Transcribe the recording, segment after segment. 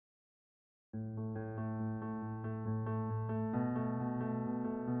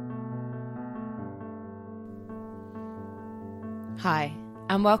Hi,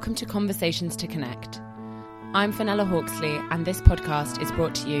 and welcome to Conversations to Connect. I'm Fenella Hawksley, and this podcast is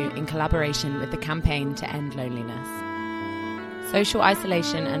brought to you in collaboration with the Campaign to End Loneliness. Social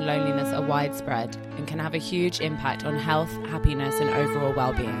isolation and loneliness are widespread and can have a huge impact on health, happiness, and overall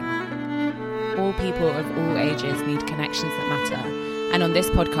well-being. All people of all ages need connections that matter, and on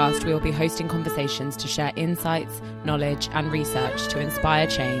this podcast we will be hosting conversations to share insights, knowledge, and research to inspire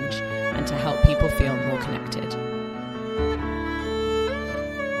change and to help people feel more connected.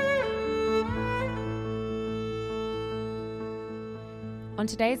 On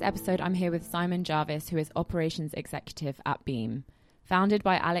today's episode, I'm here with Simon Jarvis, who is Operations Executive at Beam. Founded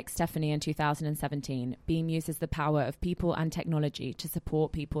by Alex Stephanie in 2017, Beam uses the power of people and technology to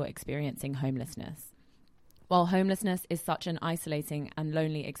support people experiencing homelessness. While homelessness is such an isolating and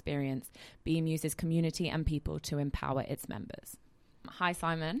lonely experience, Beam uses community and people to empower its members. Hi,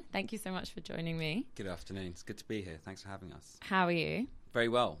 Simon. Thank you so much for joining me. Good afternoon. It's good to be here. Thanks for having us. How are you? Very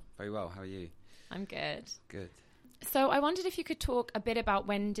well. Very well. How are you? I'm good. Good. So I wondered if you could talk a bit about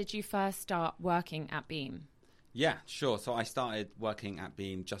when did you first start working at Beam? Yeah, sure. So I started working at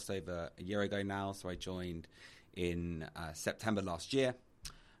Beam just over a year ago now. So I joined in September last year.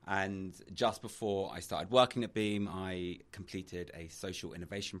 And just before I started working at Beam, I completed a social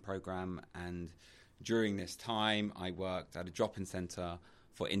innovation program. And during this time, I worked at a drop-in centre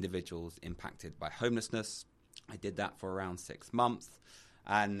for individuals impacted by homelessness. I did that for around 6 months.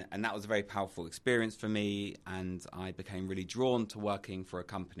 And that was a very powerful experience for me, and I became really drawn to working for a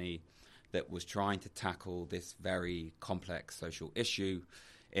company that was trying to tackle this very complex social issue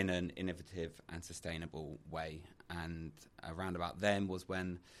in an innovative and sustainable way. And around about then was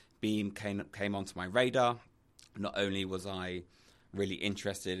when Beam came onto my radar. Not only was I really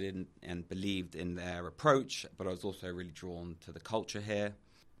interested in and believed in their approach, but I was also really drawn to the culture here.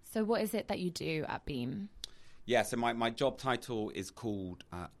 So what is it that you do at Beam? Yeah, so my job title is called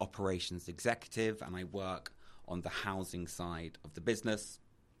Operations Executive, and I work on the housing side of the business.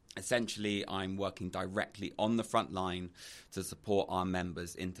 Essentially, I'm working directly on the front line to support our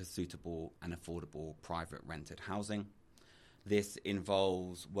members into suitable and affordable private rented housing. This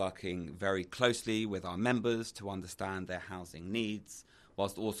involves working very closely with our members to understand their housing needs,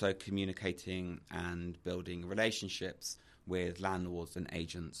 whilst also communicating and building relationships with landlords and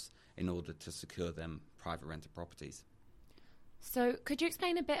agents in order to secure them private rented properties. So could you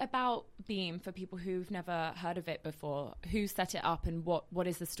explain a bit about Beam for people who've never heard of it before? Who set it up and what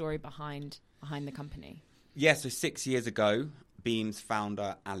is the story behind the company? Yeah, so 6 years ago, Beam's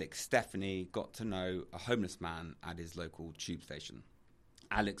founder, Alex Stephanie, got to know a homeless man at his local tube station.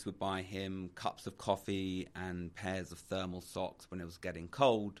 Alex would buy him cups of coffee and pairs of thermal socks when it was getting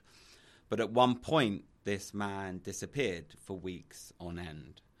cold. But at one point, this man disappeared for weeks on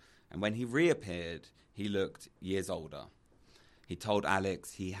end. And when he reappeared, he looked years older. He told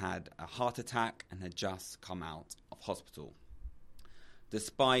Alex he had a heart attack and had just come out of hospital.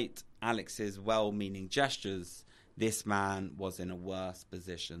 Despite Alex's well-meaning gestures, this man was in a worse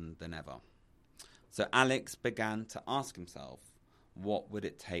position than ever. So Alex began to ask himself, what would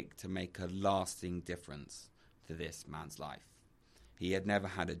it take to make a lasting difference to this man's life? He had never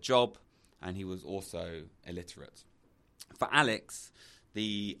had a job, and he was also illiterate. For Alex,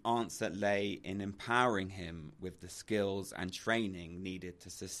 the answer lay in empowering him with the skills and training needed to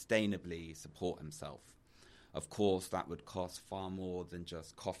sustainably support himself. Of course, that would cost far more than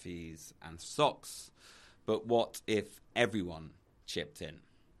just coffees and socks, but what if everyone chipped in?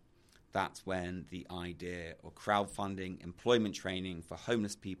 That's when the idea of crowdfunding employment training for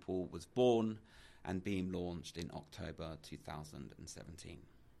homeless people was born and Beam launched in October 2017.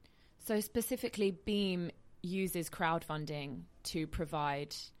 So specifically, Beam uses crowdfunding to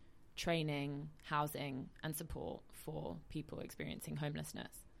provide training, housing, and support for people experiencing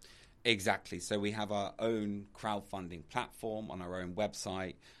homelessness. Exactly. So we have our own crowdfunding platform on our own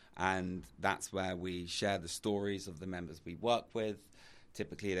website, and that's where we share the stories of the members we work with.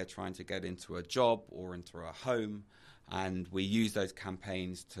 Typically, they're trying to get into a job or into a home, and we use those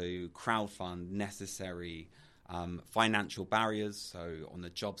campaigns to crowdfund necessary financial barriers. So on the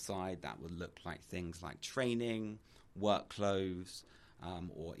job side, that would look like things like training, work clothes,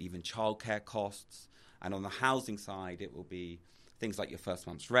 or even childcare costs. And on the housing side, it will be things like your first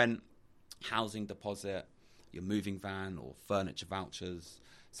month's rent, housing deposit, your moving van or furniture vouchers.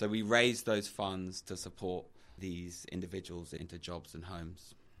 So we raise those funds to support these individuals into jobs and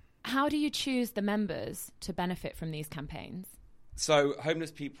homes. How do you choose the members to benefit from these campaigns? So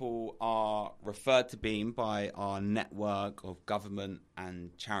homeless people are referred to Beam by our network of government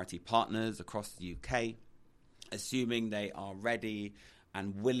and charity partners across the UK. Assuming they are ready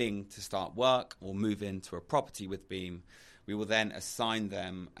and willing to start work or move into a property with Beam, We will then assign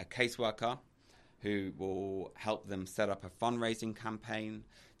them a caseworker who will help them set up a fundraising campaign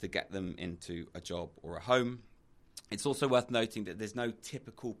to get them into a job or a home. It's also worth noting that there's no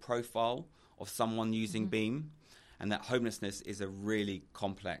typical profile of someone using Beam, and that homelessness is a really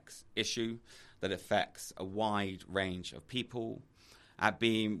complex issue that affects a wide range of people. At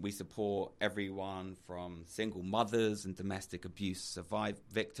Beam, we support everyone from single mothers and domestic abuse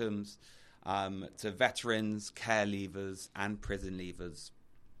victims to veterans, care leavers, and prison leavers.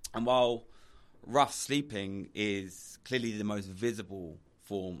 And while rough sleeping is clearly the most visible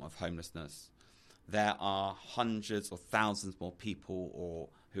form of homelessness, there are hundreds or thousands more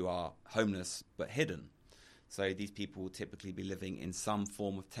people who are homeless but hidden. So these people will typically be living in some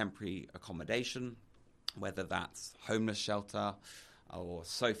form of temporary accommodation, whether that's homeless shelter or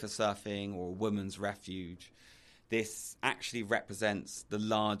sofa surfing or a women's refuge. This actually represents the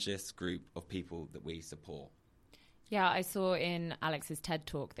largest group of people that we support. Yeah, I saw in Alex's TED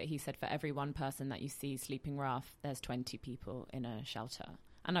talk that he said for every one person that you see sleeping rough, there's 20 people in a shelter.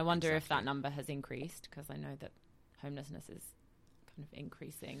 And I wonder if that number has increased, because I know that homelessness is kind of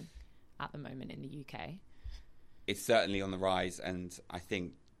increasing at the moment in the UK. It's certainly on the rise, and I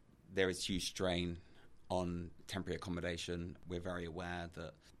think there is huge strain on temporary accommodation. We're very aware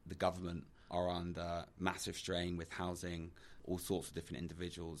that the government are under massive strain with housing all sorts of different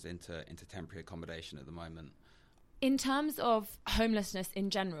individuals into temporary accommodation at the moment. In terms of homelessness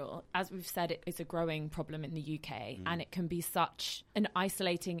in general, as we've said, it is a growing problem in the UK and it can be such an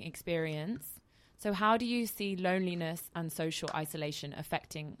isolating experience. So how do you see loneliness and social isolation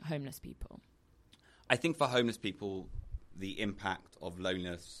affecting homeless people? I think for homeless people, the impact of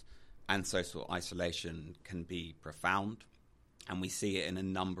loneliness and social isolation can be profound, and we see it in a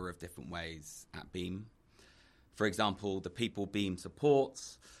number of different ways at Beam. For example, the people Beam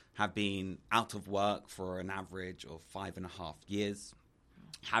supports have been out of work for an average of 5.5 years.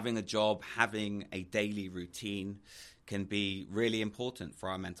 Having a job, having a daily routine can be really important for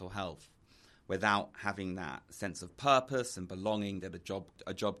our mental health. Without having that sense of purpose and belonging that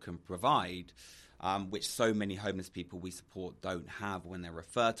a job can provide, which so many homeless people we support don't have when they're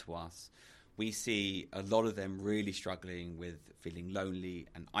referred to us, we see a lot of them really struggling with feeling lonely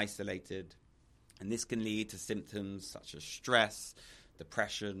and isolated. And this can lead to symptoms such as stress,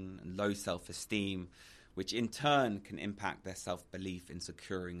 depression, and low self-esteem, which in turn can impact their self-belief in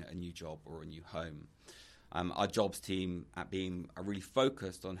securing a new job or a new home. Our jobs team at Beam are really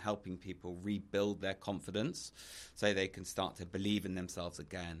focused on helping people rebuild their confidence so they can start to believe in themselves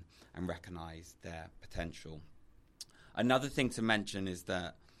again and recognise their potential. Another thing to mention is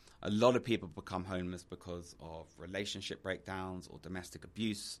that a lot of people become homeless because of relationship breakdowns or domestic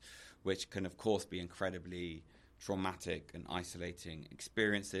abuse, which can, of course, be incredibly traumatic and isolating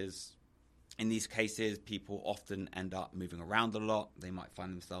experiences. In these cases, people often end up moving around a lot. They might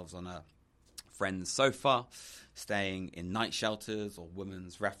find themselves on a friend's sofa, staying in night shelters or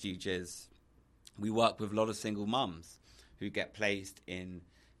women's refuges. We work with a lot of single mums who get placed in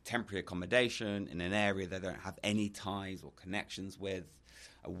temporary accommodation in an area they don't have any ties or connections with,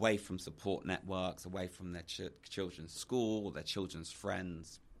 away from support networks, away from their children's school or their children's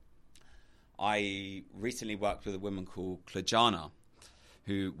friends. I recently worked with a woman called Klajana,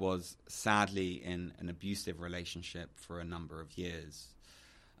 who was sadly in an abusive relationship for a number of years.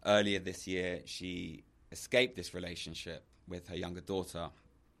 Earlier this year, she escaped this relationship with her younger daughter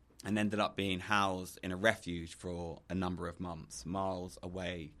and ended up being housed in a refuge for a number of months, miles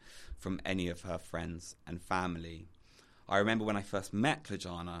away from any of her friends and family. I remember when I first met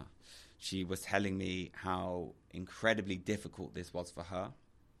Klajana, she was telling me how incredibly difficult this was for her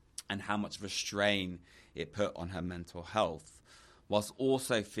and how much of a strain it put on her mental health, whilst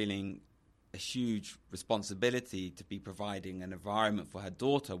also feeling a huge responsibility to be providing an environment for her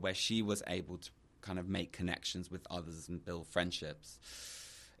daughter where she was able to kind of make connections with others and build friendships.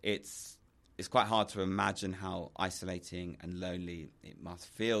 It's quite hard to imagine how isolating and lonely it must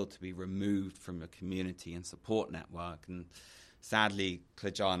feel to be removed from a community and support network. And sadly,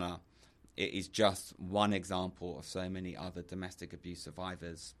 Klajana, it is just one example of so many other domestic abuse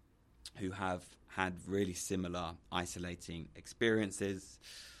survivors who have had really similar isolating experiences.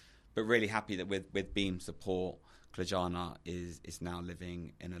 But really happy that with Beam support, Klajana is now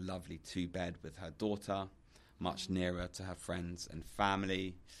living in a lovely 2-bed with her daughter, much nearer to her friends and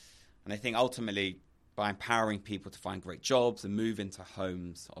family. And I think ultimately, by empowering people to find great jobs and move into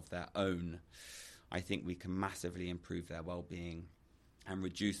homes of their own, I think we can massively improve their well-being and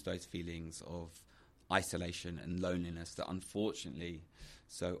reduce those feelings of isolation and loneliness that unfortunately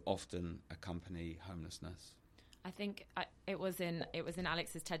so often accompany homelessness. I think it was in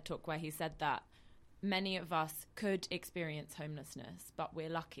Alex's TED talk where he said that many of us could experience homelessness, but we're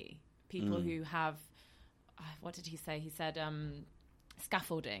lucky. People who have, what did he say? He said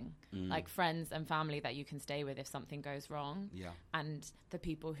scaffolding, like friends and family that you can stay with if something goes wrong. Yeah. And the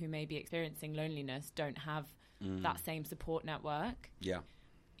people who may be experiencing loneliness don't have that same support network. Yeah.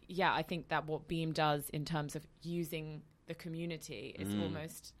 Yeah, I think that what Beam does in terms of using the community is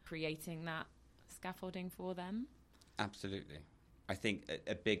almost creating that scaffolding for them. Absolutely. I think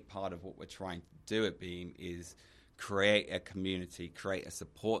a big part of what we're trying to do at Beam is create a community, create a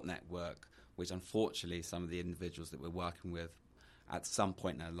support network, which unfortunately some of the individuals that we're working with at some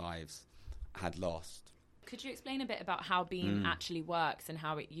point in their lives had lost. Could you explain a bit about how Beam actually works and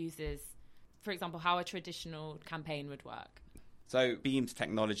how it uses, for example, how a traditional campaign would work? So Beam's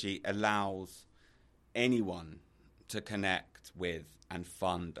technology allows anyone to connect with and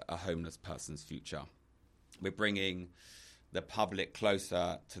fund a homeless person's future. We're bringing the public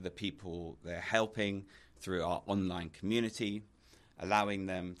closer to the people they're helping through our online community, allowing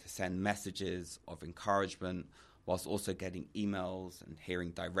them to send messages of encouragement whilst also getting emails and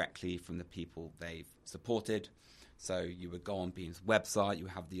hearing directly from the people they've supported. So you would go on Beam's website, you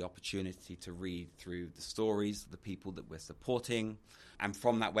have the opportunity to read through the stories of the people that we're supporting. And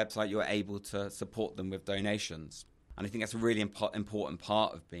from that website, you're able to support them with donations. And I think that's a really important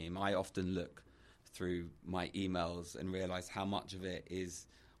part of Beam. I often look through my emails and realize how much of it is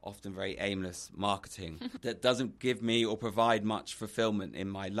often very aimless marketing that doesn't give me or provide much fulfillment in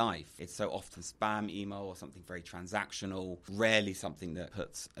my life. It's so often spam email or something very transactional, rarely something that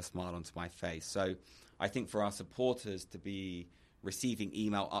puts a smile onto my face. So I think for our supporters to be receiving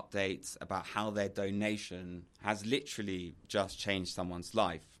email updates about how their donation has literally just changed someone's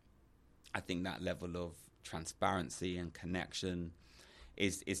life, I think that level of transparency and connection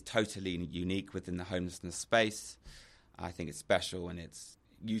is totally unique within the homelessness space. I think it's special, and it's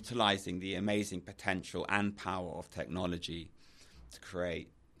utilizing the amazing potential and power of technology to create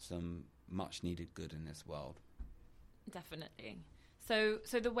some much needed good in this world. Definitely. So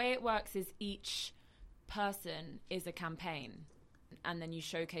the way it works is each person is a campaign, and then you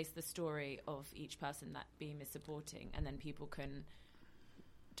showcase the story of each person that Beam is supporting, and then people can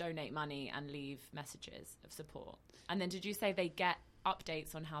donate money and leave messages of support. And then did you say they get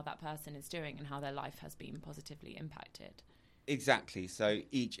updates on how that person is doing and how their life has been positively impacted? Exactly. So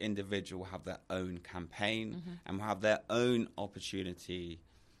each individual will have their own campaign and will have their own opportunity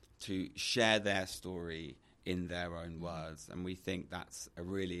to share their story in their own words. And we think that's a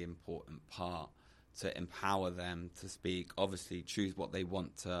really important part, to empower them to speak, obviously choose what they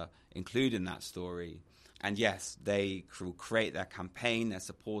want to include in that story. And yes, they will create their campaign. Their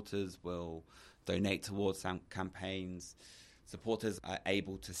supporters will donate towards some campaigns. Supporters are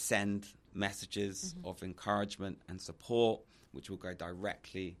able to send messages of encouragement and support, which will go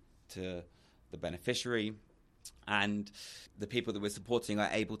directly to the beneficiary. And the people that we're supporting are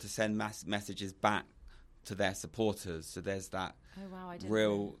able to send messages back to their supporters. So there's that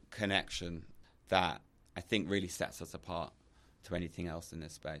real connection that I think really sets us apart to anything else in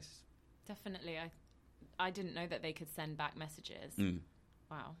this space. Definitely. I didn't know that they could send back messages.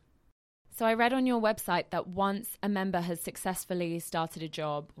 Wow. So I read on your website that once a member has successfully started a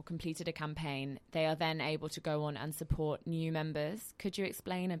job or completed a campaign, they are then able to go on and support new members. Could you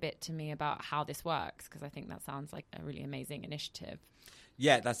explain a bit to me about how this works? Because I think that sounds like a really amazing initiative.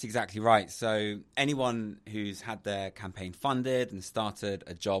 Yeah, that's exactly right. So anyone who's had their campaign funded and started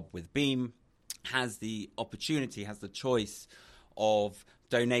a job with Beam has the opportunity, has the choice of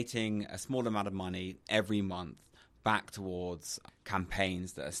donating a small amount of money every month back towards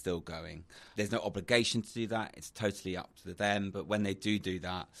campaigns that are still going. There's no obligation to do that. It's totally up to them. But when they do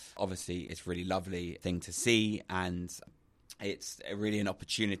that, obviously it's a really lovely thing to see. And it's really an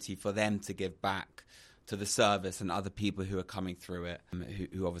opportunity for them to give back to the service and other people who are coming through it,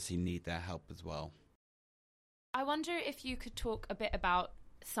 who obviously need their help as well. I wonder if you could talk a bit about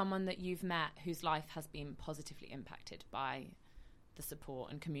someone that you've met whose life has been positively impacted by the support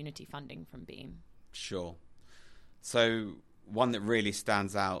and community funding from Beam. Sure. So one that really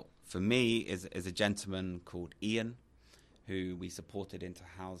stands out for me is a gentleman called Ian, who we supported into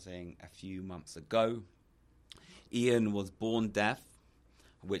housing a few months ago. Ian was born deaf,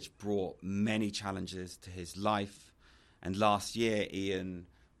 which brought many challenges to his life. And last year, Ian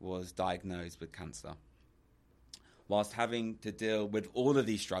was diagnosed with cancer. Whilst having to deal with all of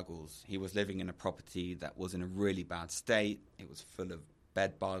these struggles, he was living in a property that was in a really bad state. It was full of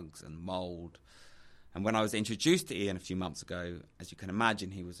bed bugs and mold. And when I was introduced to Ian a few months ago, as you can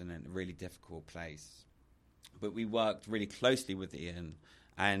imagine, he was in a really difficult place. But we worked really closely with Ian,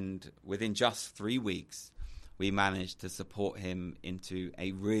 and within just 3 weeks, we managed to support him into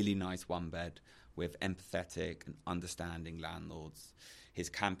a really nice one-bed with empathetic and understanding landlords. His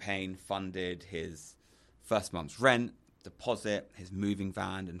campaign funded his first month's rent, deposit, his moving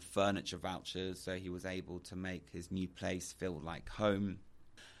van and furniture vouchers, so he was able to make his new place feel like home.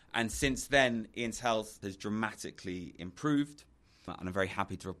 And since then, Ian's health has dramatically improved, and I'm very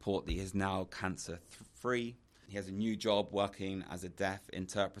happy to report that he is now cancer-free. He has a new job working as a deaf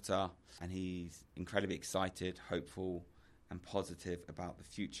interpreter, and he's incredibly excited, hopeful, and positive about the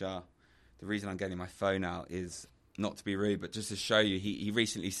future. The reason I'm getting my phone out is not to be rude, but just to show you, he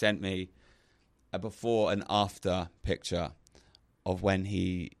recently sent me a before and after picture of when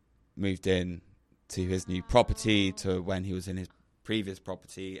he moved in to his new property to when he was in his previous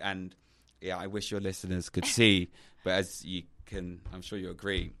property. And yeah, I wish your listeners could see, but as you can, I'm sure you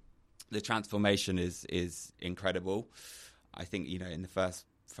agree, the transformation is incredible. I think, in the first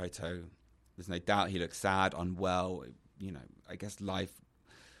photo, there's no doubt he looked sad, unwell. I guess life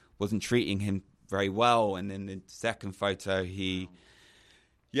wasn't treating him very well. And in the second photo,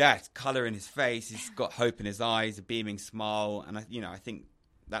 it's colour in his face. He's got hope in his eyes, a beaming smile. And, I think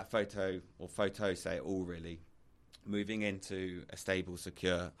that photos say it all, really. Moving into a stable,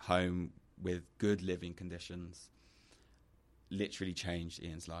 secure home with good living conditions literally changed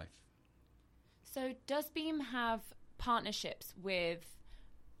Ian's life. So does Beam have partnerships with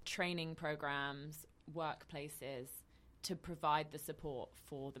training programs, workplaces to provide the support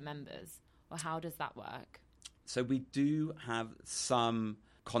for the members? Or how does that work? So we do have some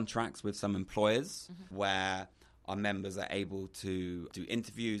contracts with some employers where our members are able to do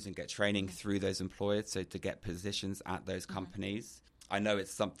interviews and get training through those employers, so to get positions at those companies. I know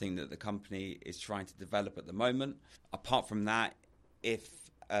it's something that the company is trying to develop at the moment. Apart from that, if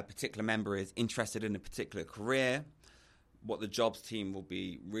a particular member is interested in a particular career, what the jobs team will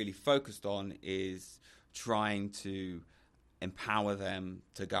be really focused on is trying to empower them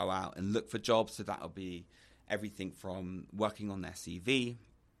to go out and look for jobs. So that'll be everything from working on their CV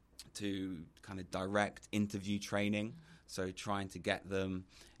to kind of direct interview training. So trying to get them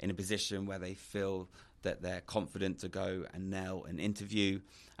in a position where they feel that they're confident to go and nail an interview.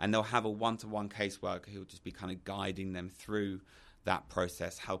 And they'll have a one-to-one caseworker who will just be kind of guiding them through that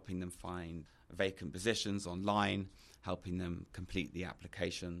process, helping them find vacant positions online, helping them complete the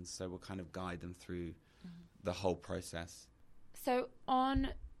applications. So we'll kind of guide them through the whole process. So on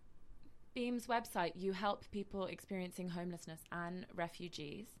Beam's website, you help people experiencing homelessness and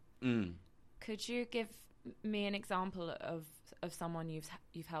refugees. Could you give me an example of someone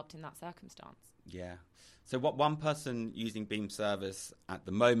you've helped in that circumstance? Yeah. So what one person using Beam service at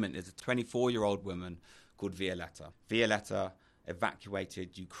the moment is a 24-year-old woman called Violetta. Violetta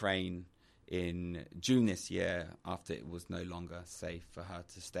evacuated Ukraine in June this year after it was no longer safe for her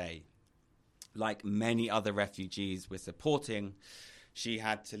to stay. Like many other refugees we're supporting, she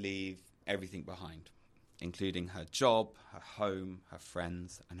had to leave everything behind, including her job, her home, her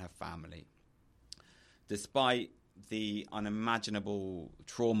friends, and her family. Despite the unimaginable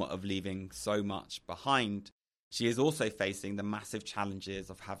trauma of leaving so much behind, she is also facing the massive challenges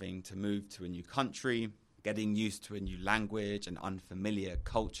of having to move to a new country, getting used to a new language and unfamiliar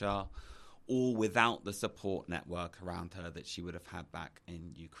culture, all without the support network around her that she would have had back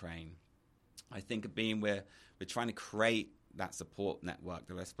in Ukraine. I think at Beam, we're trying to create that support network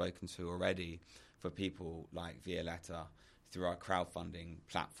that I've spoken to already for people like Violetta through our crowdfunding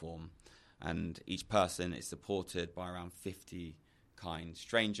platform. And each person is supported by around 50 kind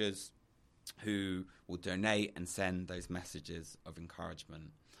strangers who will donate and send those messages of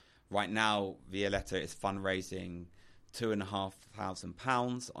encouragement. Right now, Violetta is fundraising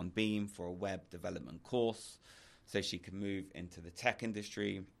 £2,500 on Beam for a web development course so she can move into the tech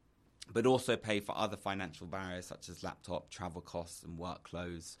industry, but also pay for other financial barriers such as laptop, travel costs and work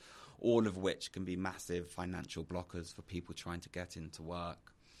clothes, all of which can be massive financial blockers for people trying to get into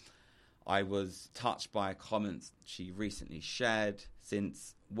work. I was touched by a comment she recently shared.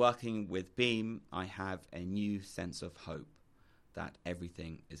 Since working with Beam, I have a new sense of hope that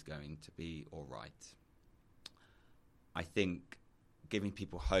everything is going to be all right. I think giving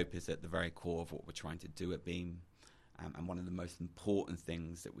people hope is at the very core of what we're trying to do at Beam, and one of the most important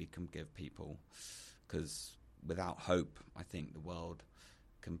things that we can give people, because without hope, I think the world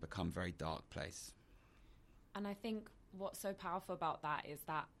can become a very dark place. And I think what's so powerful about that is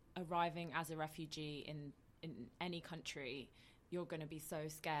that arriving as a refugee in any country, you're going to be so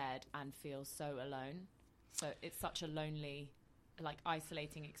scared and feel so alone. So it's such a lonely,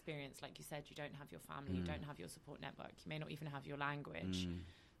 isolating experience. Like you said, you don't have your family, you don't have your support network, you may not even have your language.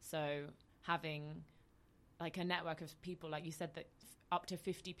 So having like a network of people, like you said, that up to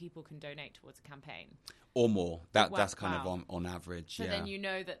 50 people can donate towards a campaign. Or more. That's kind of on average. So then you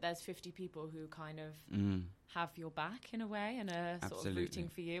know that there's 50 people who kind of have your back in a way and are sort of rooting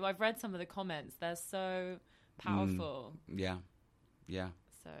for you. I've read some of the comments. They're so powerful. Yeah.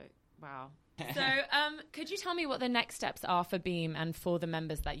 So, wow. So could you tell me what the next steps are for Beam and for the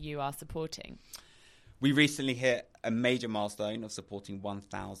members that you are supporting? We recently hit a major milestone of supporting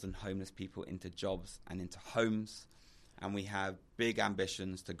 1,000 homeless people into jobs and into homes. And we have big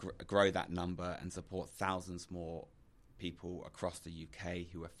ambitions to grow that number and support thousands more people across the UK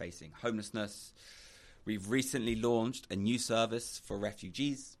who are facing homelessness. We've recently launched a new service for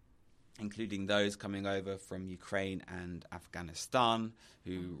refugees, including those coming over from Ukraine and Afghanistan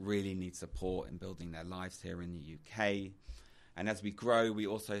who really need support in building their lives here in the UK. And as we grow, we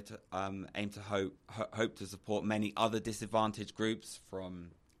also aim to hope to support many other disadvantaged groups, from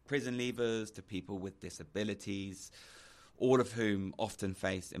prison leavers to people with disabilities, all of whom often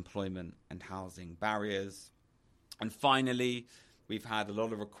face employment and housing barriers. And finally, we've had a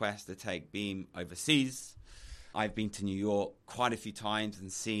lot of requests to take Beam overseas. I've been to New York quite a few times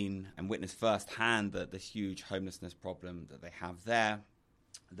and seen and witnessed firsthand the huge homelessness problem that they have there.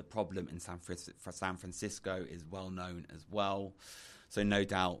 The problem in San Francisco is well known as well. So no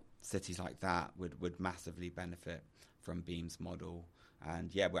doubt cities like that would massively benefit from Beam's model.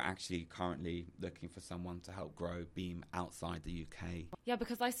 And yeah, we're actually currently looking for someone to help grow Beam outside the UK. Yeah,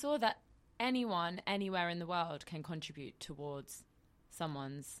 because I saw that anyone, anywhere in the world can contribute towards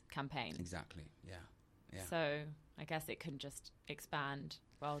someone's campaign. Exactly, yeah. So I guess it can just expand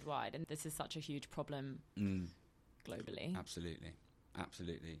worldwide. And this is such a huge problem globally.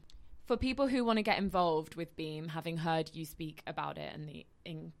 Absolutely. For people who want to get involved with Beam, having heard you speak about it and the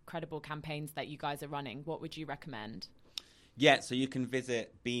incredible campaigns that you guys are running, what would you recommend? Yeah, so you can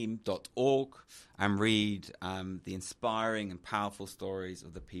visit beam.org and read the inspiring and powerful stories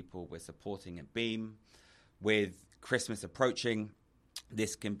of the people we're supporting at Beam. With Christmas approaching,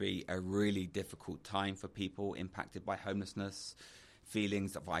 this can be a really difficult time for people impacted by homelessness.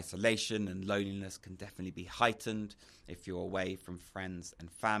 Feelings of isolation and loneliness can definitely be heightened if you're away from friends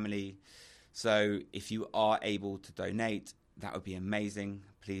and family. So if you are able to donate, that would be amazing.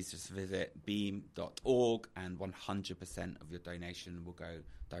 Please just visit beam.org and 100% of your donation will go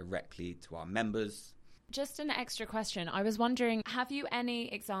directly to our members. Just an extra question. I was wondering, have you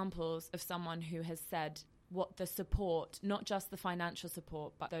any examples of someone who has said what the support, not just the financial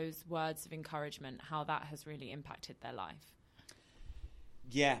support, but those words of encouragement, how that has really impacted their life?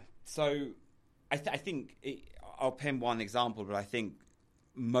 Yeah, so I think I'll pin one example, but I think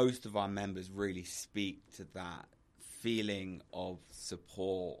most of our members really speak to that feeling of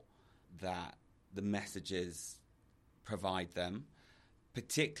support that the messages provide them,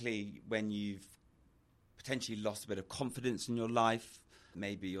 particularly when you've potentially lost a bit of confidence in your life.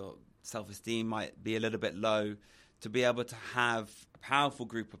 Maybe your self-esteem might be a little bit low. To be able to have a powerful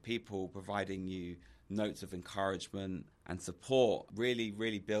group of people providing you notes of encouragement and support really,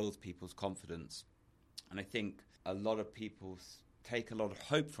 really builds people's confidence. And I think a lot of people take a lot of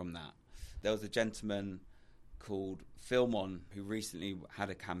hope from that. There was a gentleman called Philmon who recently had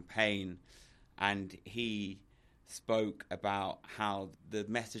a campaign, and he spoke about how the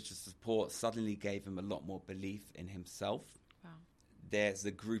message of support suddenly gave him a lot more belief in himself. Wow. There's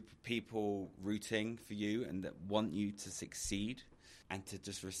a group of people rooting for you and that want you to succeed, and to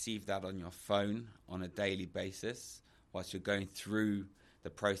just receive that on your phone on a daily basis whilst you're going through the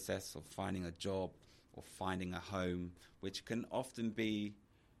process of finding a job or finding a home, which can often be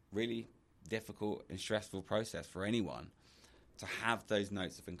really difficult and stressful process for anyone. To have those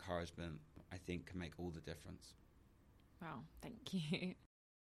notes of encouragement, I think, can make all the difference. Wow, thank you.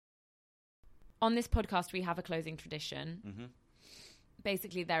 On this podcast, we have a closing tradition. Mm-hmm.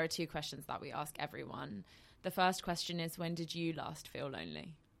 Basically, there are two questions that we ask everyone. The first question is, when did you last feel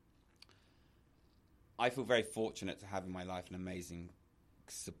lonely? I feel very fortunate to have in my life an amazing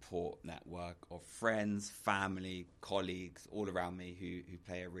support network of friends, family, colleagues all around me who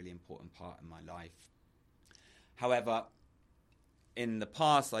play a really important part in my life. However, in the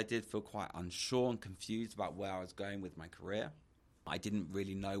past, I did feel quite unsure and confused about where I was going with my career. I didn't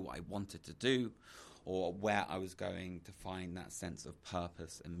really know what I wanted to do or where I was going to find that sense of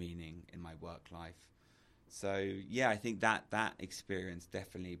purpose and meaning in my work life. So, yeah, I think that experience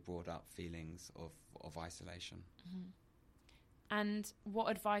definitely brought up feelings of isolation. Mm-hmm. And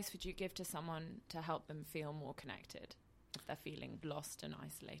what advice would you give to someone to help them feel more connected if they're feeling lost and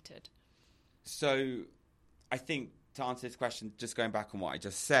isolated? So I think to answer this question, just going back on what I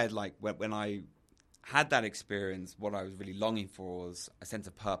just said, like when I had that experience, what I was really longing for was a sense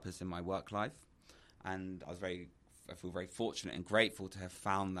of purpose in my work life. And I feel very fortunate and grateful to have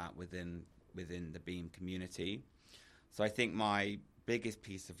found that within the Beam community. So I think my biggest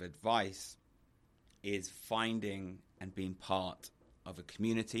piece of advice is finding and being part of a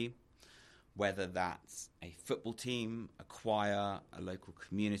community, whether that's a football team, a choir, a local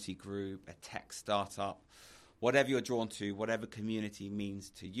community group, a tech startup, whatever you're drawn to, whatever community means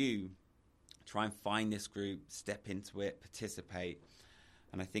to you. Try and find this group, step into it, participate,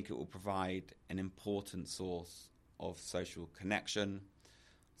 and I think it will provide an important source of social connection.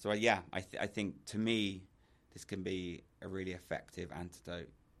 So I think to me this can be a really effective antidote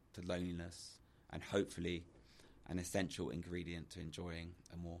to loneliness and hopefully an essential ingredient to enjoying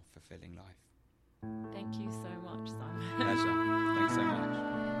a more fulfilling life. Thank you so much, Simon. Pleasure. Thanks so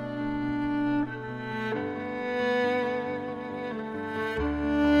much.